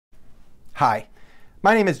Hi,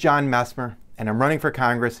 my name is John Messmer, and I'm running for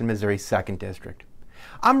Congress in Missouri's 2nd District.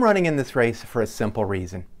 I'm running in this race for a simple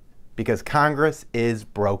reason. Because Congress is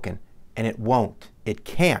broken, and it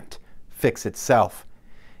can't fix itself.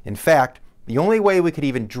 In fact, the only way we could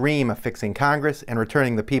even dream of fixing Congress and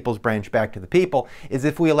returning the people's branch back to the people is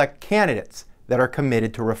if we elect candidates that are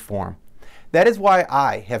committed to reform. That is why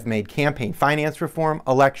I have made campaign finance reform,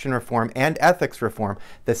 election reform, and ethics reform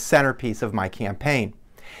the centerpiece of my campaign.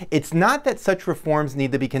 It's not that such reforms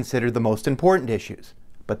need to be considered the most important issues,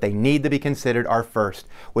 but they need to be considered our first.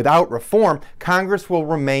 Without reform, Congress will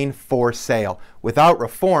remain for sale. Without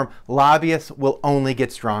reform, lobbyists will only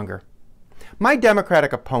get stronger. My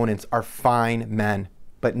Democratic opponents are fine men,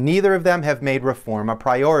 but neither of them have made reform a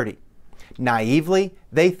priority. Naively,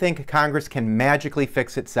 they think Congress can magically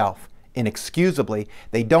fix itself. Inexcusably,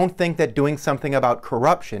 they don't think that doing something about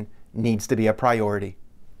corruption needs to be a priority.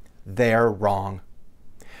 They're wrong.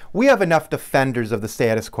 We have enough defenders of the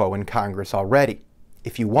status quo in Congress already.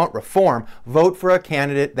 If you want reform, vote for a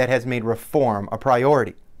candidate that has made reform a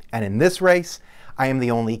priority. And in this race, I am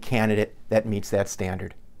the only candidate that meets that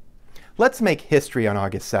standard. Let's make history on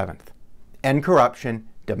August 7th. End corruption,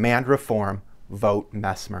 demand reform, vote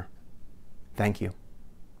Messmer. Thank you.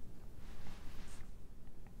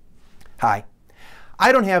 Hi.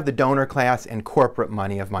 I don't have the donor class and corporate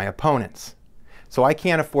money of my opponents, so I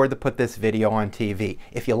can't afford to put this video on TV.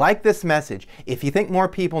 If you like this message, if you think more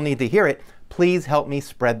people need to hear it, please help me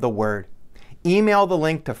spread the word. Email the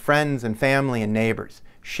link to friends and family and neighbors.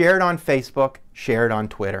 Share it on Facebook, share it on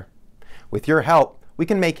Twitter. With your help, we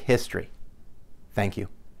can make history. Thank you.